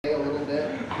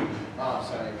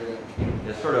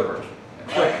start over.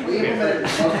 We implemented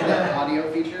most of the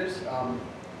audio features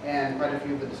and quite a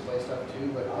few of the display stuff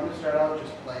too, but I want to start out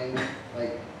just playing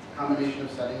like a combination of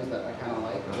settings that I kind of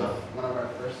like with one of our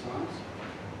first songs.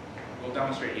 We'll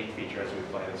demonstrate each feature as we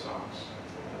play the songs.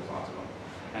 There's lots of them.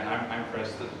 And I'm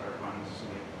Chris, this is Arpan, this is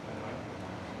Sameep, by the way.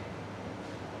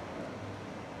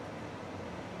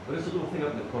 What is the little thing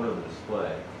up in the corner of the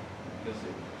display? You'll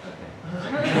see. Okay.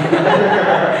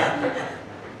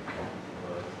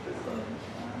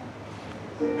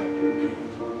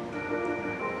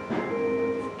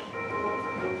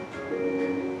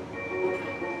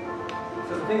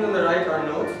 So the things on the right are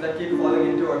notes that keep falling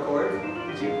into our chords.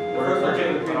 We're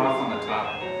getting put off on the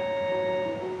top.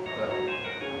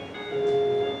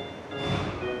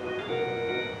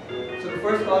 So the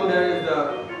first column there is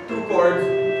the two chords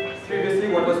previously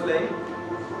what was playing.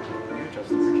 You adjust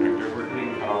the projector, we're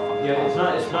getting cut off on the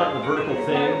Yeah, it's not the vertical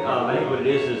thing. I think what it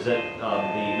is that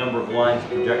the number of lines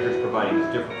the projector is providing is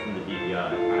different from the DVI.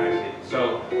 I see.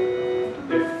 So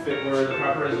if it were the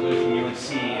proper resolution, you would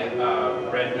see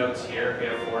red notes here. We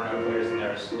have 4 note players, and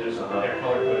they're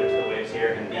color coded to the waves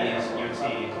here. And these you would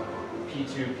see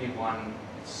P2, P1,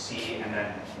 C, and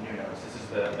then new notes. This is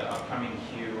the upcoming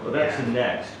cue. Oh, that's the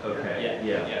next. Okay.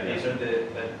 Yeah. These are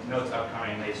the notes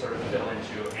upcoming. They sort of fill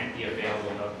into empty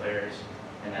available note players,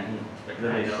 and then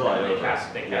they slide over. They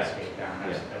cascade down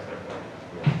as they're playing.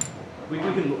 Yeah.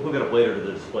 We'll get up later to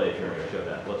the display if you're going to show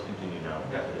that. Let's continue now.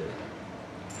 Yeah.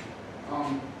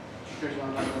 Chris, you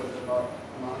want to talk a little bit about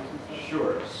harmonics and stuff?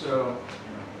 Sure. So,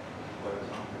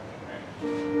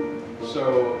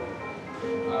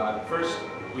 first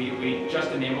we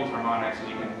just enabled harmonics, as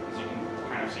you can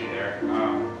kind of see there.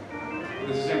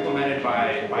 This is implemented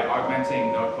by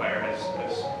augmenting note player as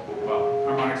well.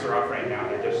 Harmonics are off right now;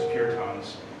 they're just pure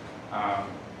tones.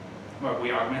 But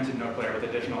we augmented note player with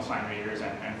additional sign readers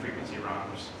and frequency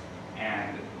ROMs,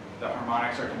 and the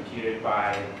harmonics are computed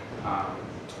by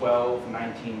 12,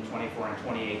 19, 24, and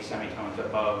 28 semitones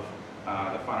above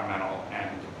the fundamental, and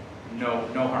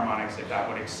no harmonics if that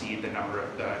would exceed the number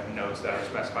of the notes that are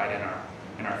specified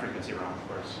in our frequency ROM, of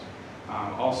course.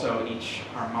 Also, each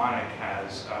harmonic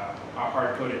has a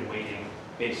hard-coded weighting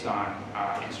based on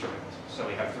instrument. So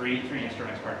we have three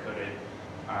instruments hard-coded,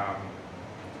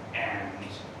 and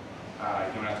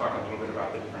you want to talk a little bit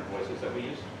about the different voices that we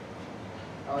use?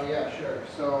 Oh yeah, sure.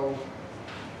 So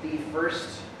the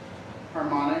first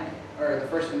harmonic, or the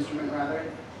first instrument rather,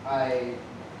 I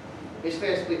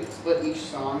split each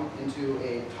song into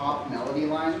a top melody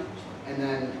line and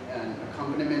then an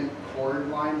accompaniment chord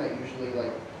line that usually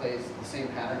plays the same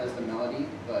pattern as the melody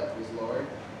but is lower,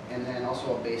 and then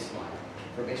also a bass line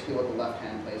for basically what the left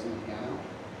hand plays on the piano.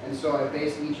 And so I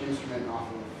based each instrument off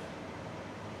of,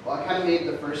 well, I kind of made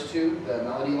the first two, the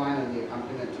melody line and the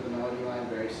accompaniment to the melody line,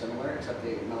 very similar, except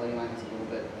the melody line has a little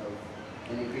bit of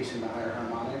an increase in the higher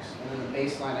harmonics. And then the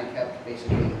bass line I kept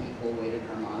basically equal weighted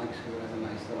harmonics because it has a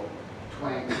nice little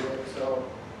twang to it. So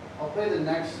I'll play the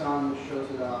next song, which shows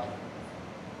it off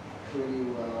pretty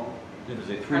well. There's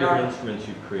 3 different instruments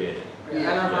you've created.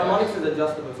 Yeah, and our harmonics is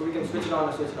adjustable, so we can switch it on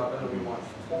or switch it off whenever we want.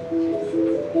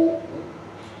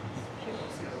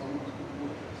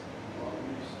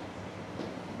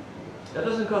 That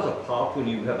doesn't cause a pop when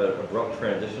you have an abrupt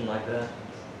transition like that?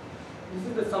 This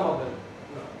is the sum of them.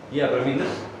 Yeah, but I mean,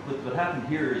 what happened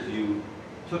here is you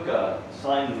took a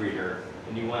sign reader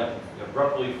and you went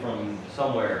abruptly from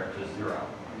somewhere to 0,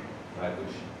 right?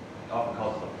 Which often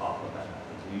causes a pop when that happens.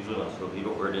 We usually want to leave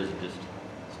it where it is and just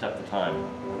step the time.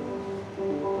 So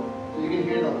you can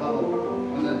hear the level.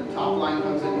 When the top line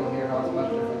comes in, you'll hear how it's much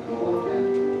different than the left hand.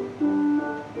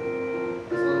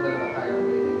 It's a little bit of a higher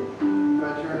weighting. If I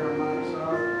turn harmonics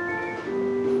off.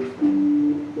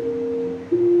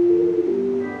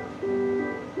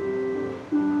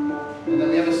 And then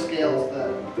we have a scales.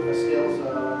 The scales.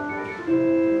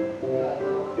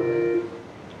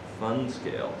 Fun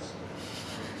scales.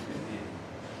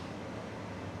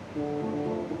 So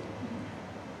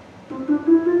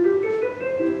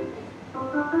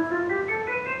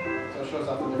it shows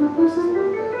off the different voices a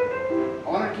little bit. I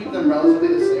want to keep them relatively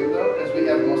the same though, because we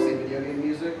have mostly video game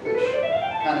music, which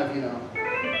kind of,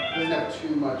 doesn't have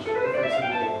too much difference in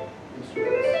the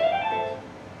instruments.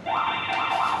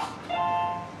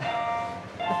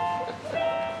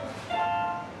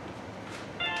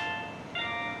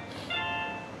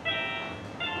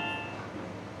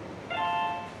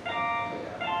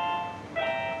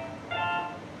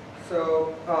 So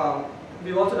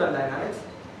we've also done dynamics,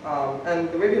 and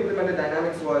the way we implemented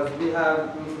dynamics was we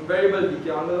have variable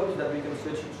decay envelopes that we can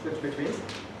switch between,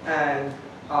 and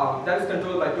that is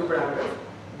controlled by 2 parameters: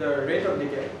 the rate of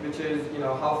decay, which is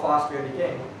how fast we are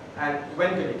decaying, and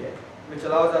when to decay, which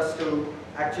allows us to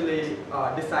actually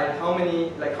decide how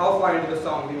far into the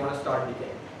song we want to start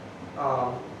decaying.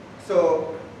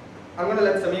 So I'm going to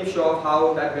let Sameep show off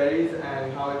how that varies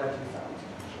and how it actually sounds.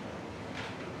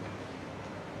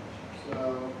 So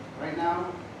right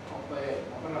now, I'll play it.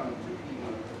 I'll put it on repeat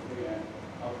mode.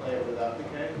 I'll play it without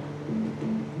decay,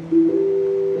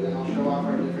 and then I'll show off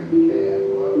our different decay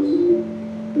envelopes.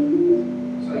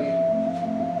 So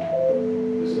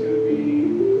this is going to be.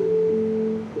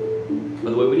 By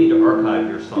the way, we need to archive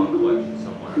your song collection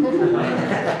somewhere.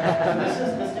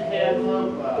 This decay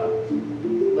envelope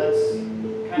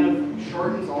kind of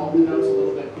shortens all of the notes a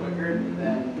little bit quicker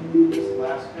than this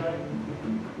last cut.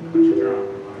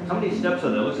 How many steps are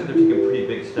there? It looks like they're taking pretty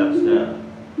big steps down.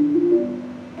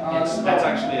 That's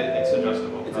actually, it's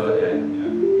adjustable. It's Okay.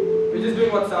 Yeah. We're just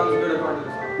doing what sounds good according to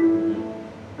the song.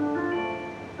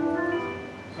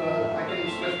 So I can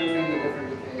switch between the different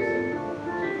decays, so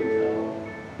you can tell.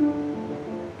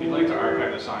 If you'd like to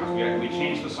archive the songs, we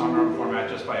changed the song room format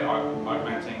just by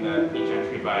augmenting each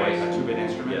entry by a 2-bit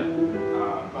instrument.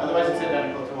 Otherwise, it's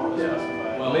identical to what was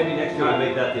specified. Well, maybe next year we'll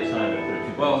make that the assignment for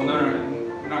the 2 Well, no,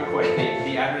 not quite.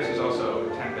 The address is also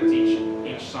 10 bits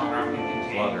each song round can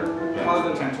contain Longer.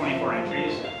 1024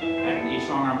 entries, and each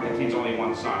song round contains only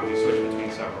one song. We switch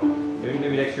between several.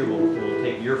 Maybe next year we'll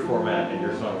take your format and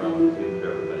your song round and give it to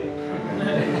everybody.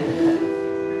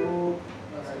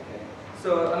 Okay.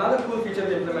 So another cool feature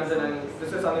we implemented, and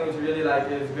this is something which we really like,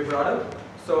 is vibrato.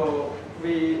 So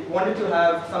we wanted to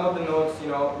have some of the notes,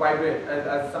 vibrate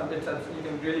as you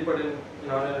can really put in, in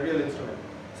a real instrument.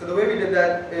 So the way we did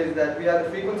that is that we have the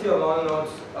frequency of long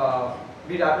notes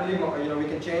be rapidly, we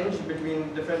can change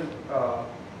between different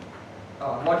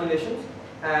modulations,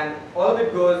 and all of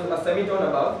it goes a semitone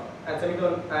above and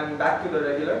semitone and back to the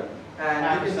regular, and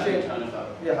Half you a can change semitone above.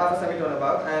 Yeah, half a semitone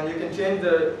above, and you can change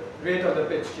the rate of the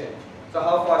pitch change. So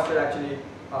how fast you're actually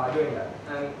doing that,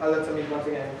 and I'll let Sameep once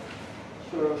again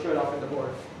show it off in the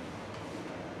board.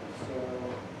 So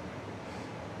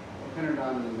I'll pin it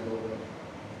on in the middle of it.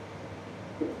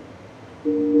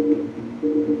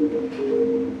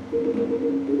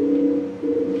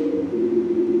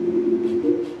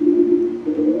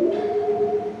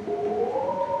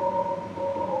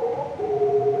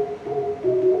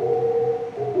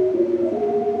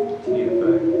 Neat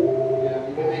effect. Yeah,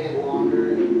 you can make it longer,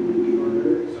 shorter.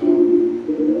 So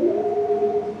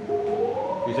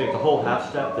You think the whole half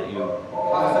step that you half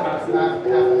a steps.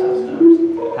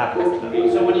 half step?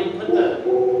 So when you put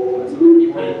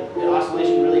the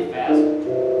oscillation really fast,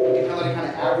 you can tell that it kind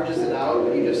of averages it out,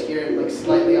 but you just hear it like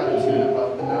slightly out of tune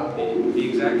above the note. The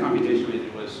exact computation we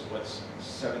did was what's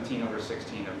 17 over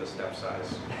 16 of the step size,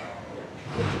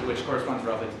 which corresponds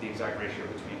roughly to the exact ratio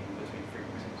between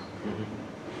frequencies.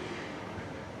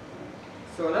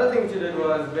 So another thing which we did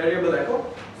was variable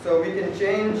echo. So we can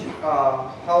change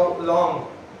how long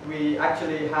we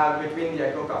actually have between the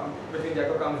echo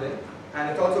comes in, and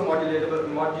it's also modulatable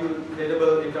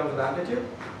in terms of amplitude.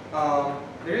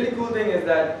 The really cool thing is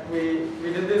that we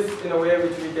did this in a way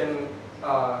which we can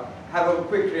have a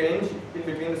quick range in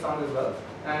between the songs as well.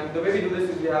 And the way we do this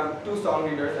is we have 2 song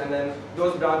readers, and then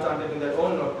those branch out into their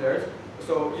own note players.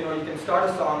 So you can start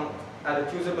a song at a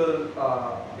choosable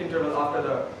interval after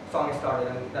the song is started,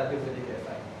 and that gives the decay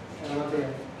effect. And once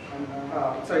again,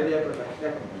 sorry, the echo effect. The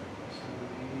echo.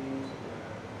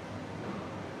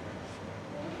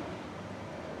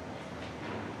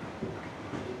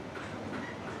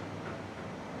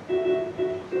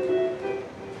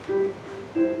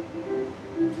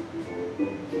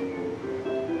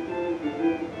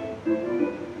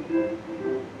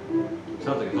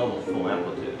 Sounds like it's almost full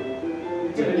amplitude.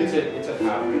 It's at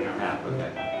half right now. Half,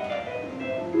 okay.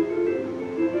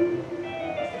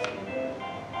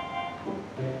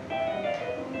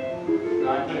 No,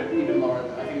 I put it even lower.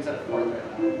 I think it's at a 4th right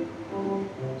now.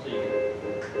 So you can.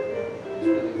 It's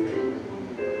really very.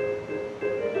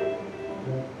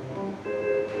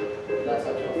 That's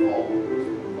up to a full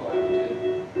amplitude.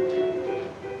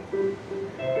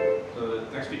 So the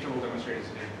next feature we'll demonstrate is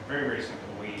very, very simple.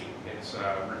 It's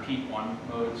repeat 1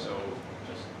 mode, so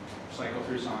just cycle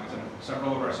through songs. And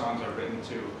several of our songs are written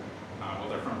to, well,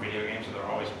 they're from video games, so they're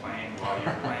always playing while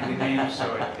you're playing the game.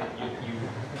 So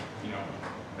you know,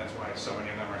 that's why so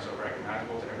many of them are so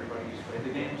recognizable to everybody who's played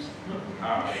the games.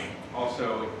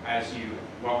 Also,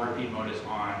 while repeat mode is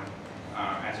on,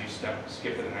 as you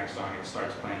skip to the next song, it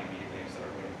starts playing immediately instead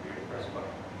of waiting for you to press play.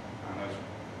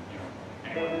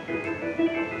 Anyone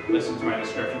who listens to my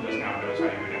description just now knows how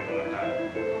you would implement that.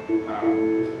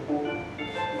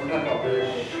 We're talking about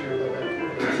variable shear limit.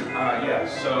 Yeah, yeah,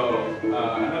 so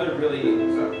another really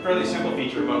fairly simple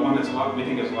feature, but one that's we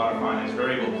think is a lot of fun is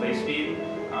variable play speed.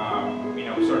 You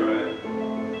know, sort of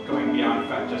going beyond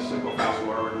just simple fast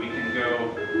forward. We can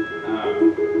go,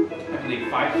 I believe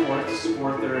 5/4,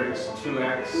 4/3,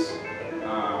 2x.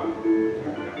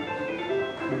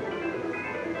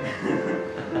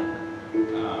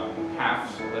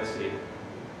 Half, let's see,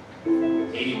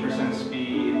 80%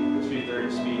 speed,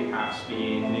 2/3 speed, half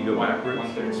speed. Can you go backwards?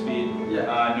 1/3 speed.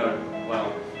 Yeah. No. Well,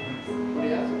 What do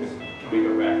you ask? can we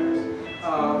go backwards?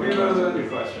 Good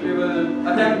question. We will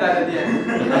attempt that at the end.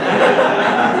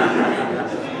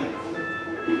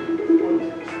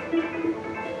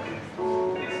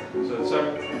 So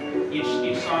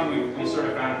each song we sort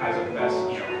of found has a best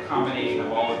combination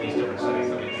of all of these different settings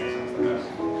that we think sounds the best.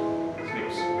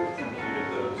 Sameep's computed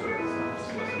those, or just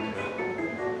listen to it.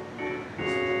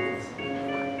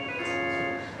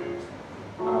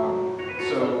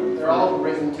 So They're all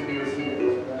written to be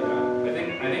repeated. yeah,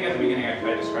 I think at the beginning I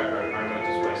described our note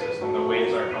display system. The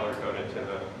waves are color coded to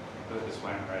the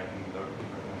display right in the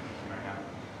right now.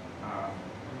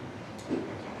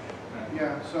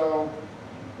 Yeah, so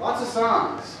lots of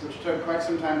songs, which took quite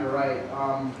some time to write.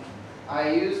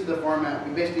 I used the format,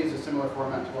 we basically used a similar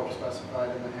format to what was specified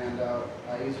in the handout.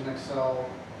 I used an Excel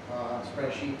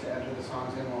spreadsheet to enter the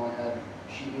songs in while I had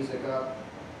sheet music up.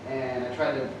 And I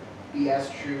tried to be as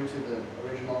true to the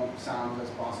original sounds as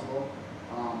possible.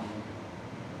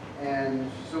 And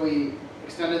so we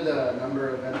extended the number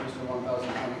of entries to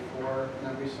 1024 in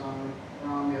every song.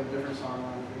 We have a different song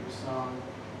line for each song.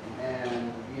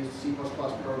 And we used a C++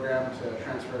 program to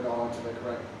transfer it all into the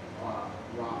correct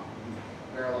ROM,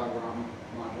 Verilog ROM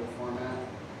module format.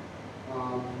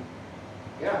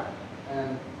 Yeah,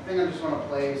 and I think I just want to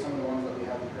play some of the ones that we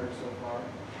haven't heard so far.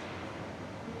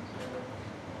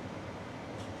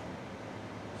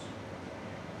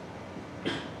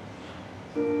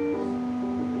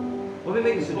 Let me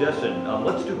make a suggestion.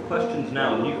 Let's do questions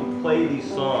now, and you can play these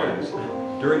songs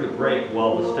during the break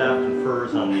while the staff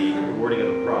confers on the awarding of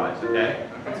the prize, okay?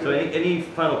 So any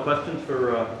final questions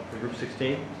for Group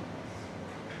 16?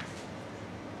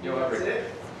 Yo, that's it?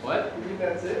 What? You think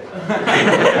that's it?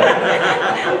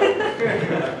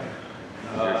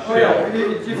 Oh yeah,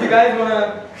 if you guys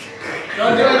wanna...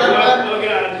 Don't do it, Arpan! Oh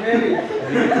god. Maybe.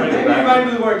 Maybe mine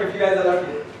will work if you guys are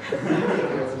lucky.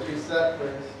 Let's reset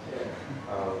first.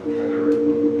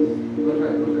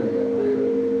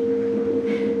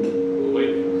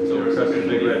 Wait, so we're Press the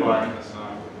big red far button. in the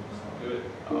song. Do it.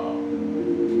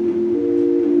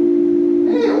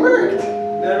 Hey, it worked!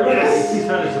 There it is. He's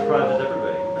not as surprised as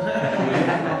everybody.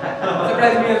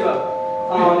 Surprised me as well.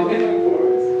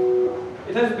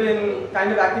 It has been kind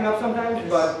of acting up sometimes,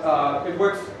 but it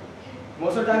works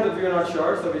most of the time, but we were not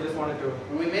sure, so we just wanted to.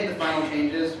 When we made the final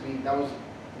changes, that was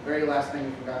the very last thing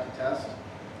we forgot to test.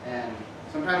 And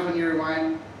sometimes when you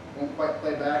rewind, it won't quite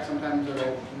play back. Sometimes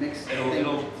it'll mix.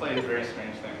 It'll play very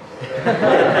strange things.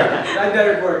 Right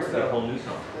there it works. A So. whole new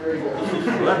song. There we go.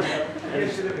 Well,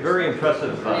 that's very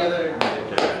impressive. Any other?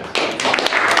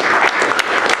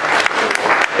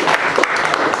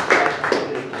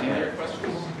 Any other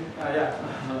questions? Yeah.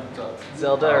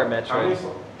 Zelda or Metroid?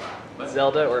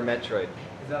 Zelda or Metroid?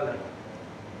 Zelda.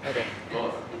 Okay.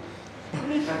 Both. I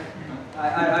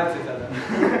would say Zelda.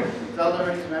 Zelda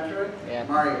versus Metroid? Yeah.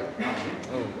 Mario.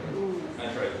 Oh.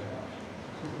 Metroid.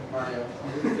 Mario.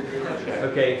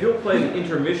 Okay, if you'll play the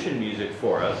intermission music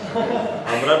for us,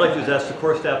 what I'd like to do is ask the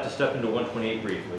core staff to step into 128 briefly.